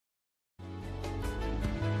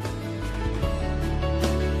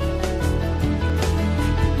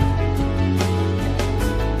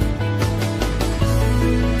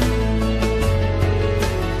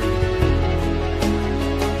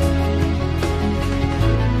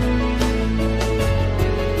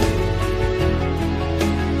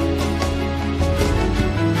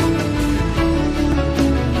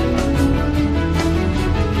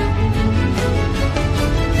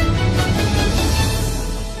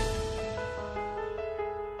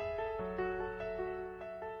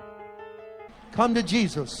come to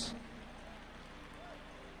Jesus.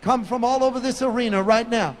 Come from all over this arena right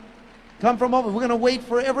now. Come from over. We're going to wait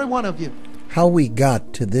for every one of you. How we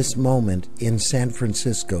got to this moment in San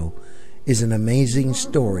Francisco is an amazing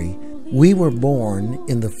story. We were born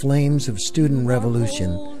in the flames of student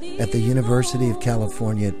revolution at the University of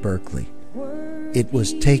California at Berkeley. It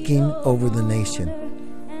was taking over the nation.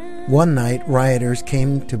 One night, rioters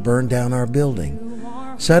came to burn down our building.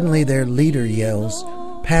 Suddenly, their leader yells,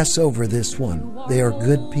 "Pass over this one. They are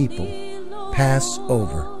good people. Pass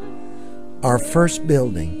over." Our first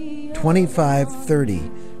building,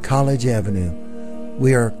 2530 College Avenue,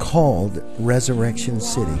 we are called Resurrection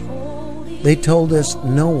City. They told us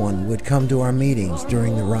no one would come to our meetings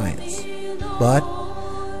during the riots. But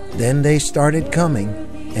then they started coming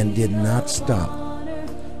and did not stop.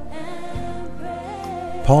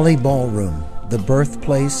 Pauley Ballroom, the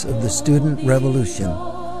birthplace of the student revolution,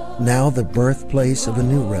 now the birthplace of a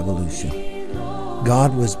new revolution.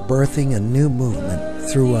 God was birthing a new movement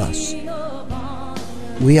through us.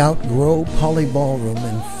 We outgrow Pauley Ballroom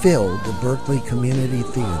and filled the Berkeley Community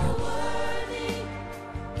Theater.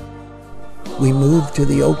 We moved to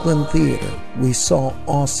the Oakland Theater. We saw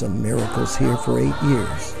awesome miracles here for 8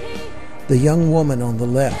 years. The young woman on the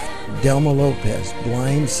left, Delma Lopez,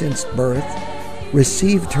 blind since birth,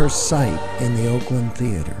 received her sight in the Oakland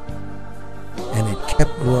Theater, and it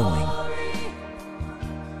kept growing.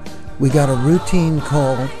 We got a routine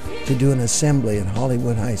call to do an assembly at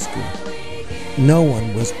Hollywood High School. No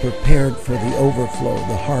one was prepared for the overflow,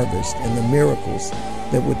 the harvest, and the miracles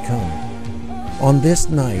that would come. On this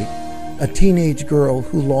night, a teenage girl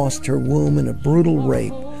who lost her womb in a brutal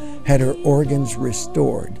rape had her organs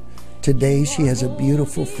restored. Today, she has a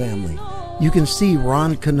beautiful family. You can see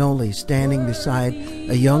Ron Canoli standing beside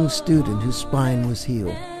a young student whose spine was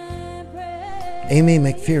healed. Amy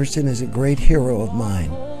McPherson is a great hero of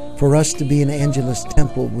mine. For us to be in Angelus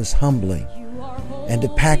Temple was humbling, and to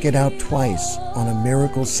pack it out twice on a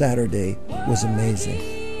miracle Saturday was amazing.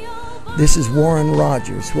 This is Warren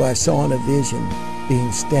Rogers, who I saw in a vision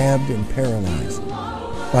being stabbed and paralyzed.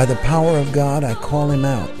 By the power of God, I call him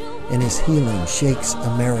out, and his healing shakes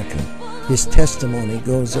America. His testimony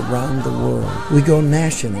goes around the world. We go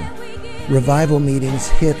national. Revival meetings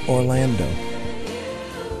hit Orlando,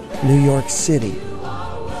 New York City,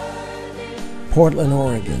 Portland,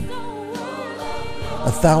 Oregon.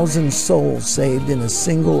 1,000 souls saved in a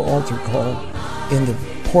single altar call in the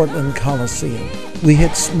Portland Coliseum. We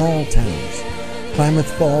hit small towns. Klamath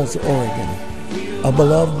Falls, Oregon. A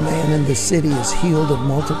beloved man in the city is healed of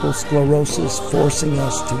multiple sclerosis, forcing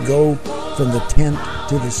us to go from the tent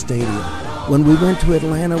to the stadium. When we went to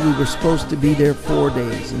Atlanta, we were supposed to be there 4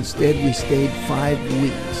 days. Instead, we stayed 5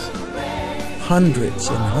 weeks. Hundreds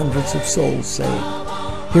and hundreds of souls saved.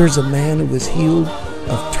 Here's a man who was healed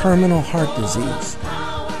of terminal heart disease.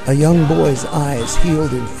 A young boy's eyes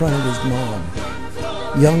healed in front of his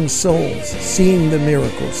mom. Young souls seeing the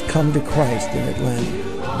miracles come to Christ in Atlanta.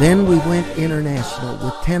 Then we went international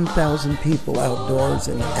with 10,000 people outdoors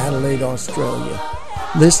in Adelaide, Australia,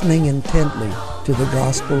 listening intently to the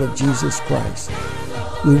gospel of Jesus Christ.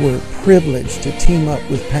 We were privileged to team up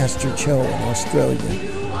with Pastor Cho in Australia,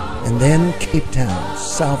 and then Cape Town,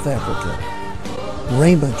 South Africa,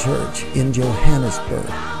 Rhema Church in Johannesburg,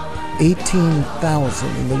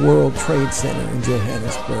 18,000 in the World Trade Center in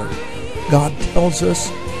Johannesburg. God tells us,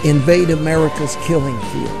 invade America's killing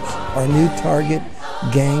fields. Our new target,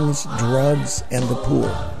 gangs, drugs, and the poor.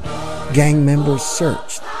 Gang members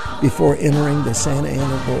searched before entering the Santa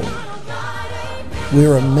Ana Bowl.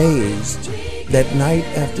 We're amazed that night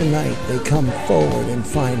after night they come forward and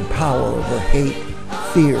find power over hate,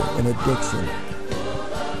 fear, and addiction.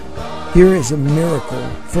 Here is a miracle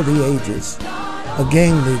for the ages. A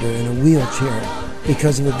gang leader in a wheelchair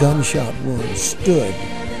because of a gunshot wound stood,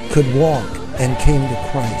 could walk, and came to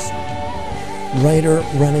Christ. Writer,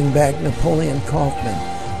 running back Napoleon Kaufman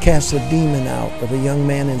casts a demon out of a young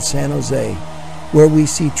man in San Jose, where we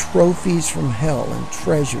see trophies from hell and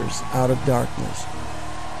treasures out of darkness.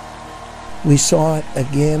 We saw it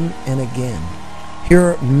again and again. Here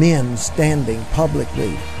are men standing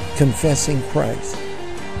publicly confessing Christ.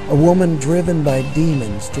 A woman driven by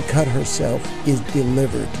demons to cut herself is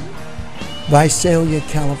delivered. Visalia,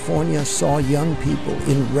 California saw young people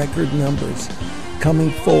in record numbers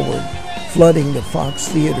coming forward, flooding the Fox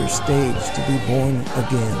Theater stage to be born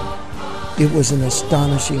again. It was an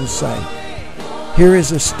astonishing sight. Here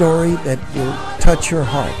is a story that will touch your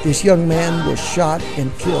heart. This young man was shot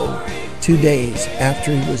and killed 2 days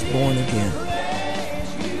after he was born again.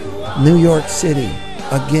 New York City,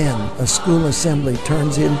 again, a school assembly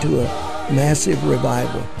turns into a massive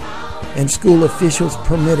revival. and school officials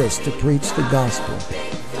permit us to preach the gospel.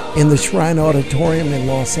 In the Shrine Auditorium in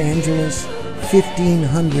Los Angeles,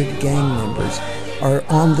 1,500 gang members are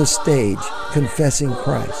on the stage confessing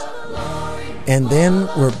Christ. And then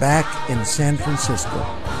we're back in San Francisco.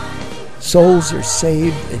 Souls are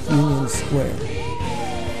saved at Union Square.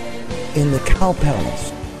 In the Cow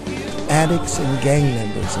Palace, addicts and gang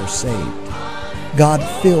members are saved. God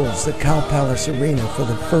fills the Cow Palace Arena for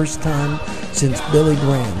the first time since Billy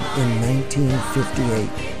Graham in 1958.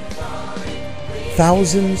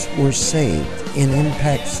 Thousands were saved in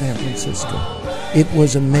Impact San Francisco. It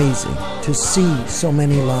was amazing to see so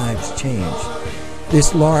many lives changed.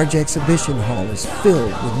 This large exhibition hall is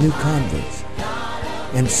filled with new converts.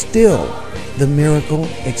 And still, the miracle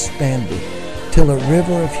expanded till a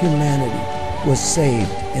river of humanity was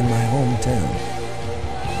saved in my hometown.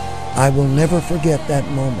 I will never forget that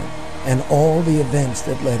moment and all the events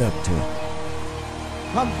that led up to it.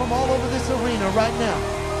 Come from all over this arena right now.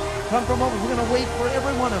 Come from over. We're going to wait for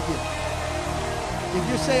every one of you. If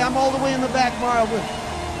you say, I'm all the way in the back, Mario,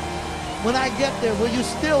 when I get there, will you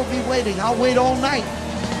still be waiting? I'll wait all night.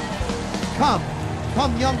 Come.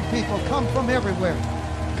 Come, young people. Come from everywhere.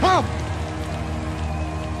 Come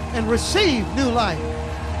and receive new life.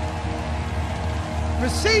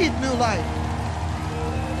 Receive new life.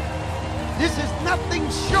 This is nothing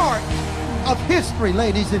short of history,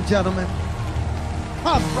 ladies and gentlemen.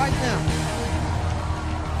 Come right now.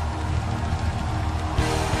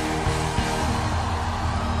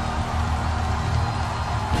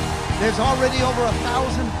 There's already over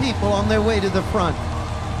 1,000 people on their way to the front.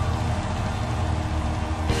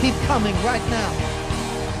 Keep coming right now.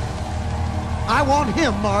 I want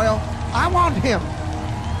him, Mario. I want him.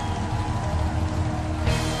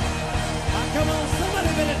 Come on, somebody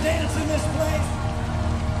better dance in this place.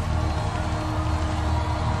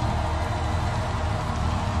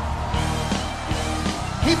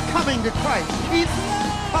 Keep coming to Christ. Keep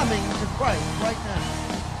coming to Christ right now.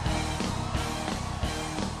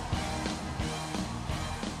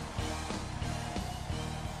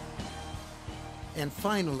 And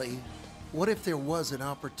finally, what if there was an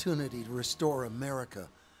opportunity to restore America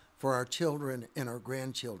for our children and our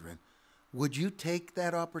grandchildren? Would you take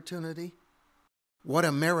that opportunity? What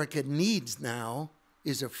America needs now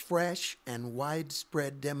is a fresh and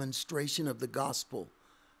widespread demonstration of the gospel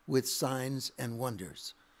with signs and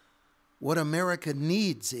wonders. What America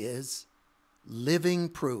needs is living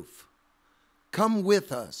proof. Come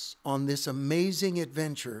with us on this amazing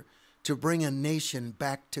adventure to bring a nation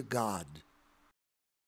back to God.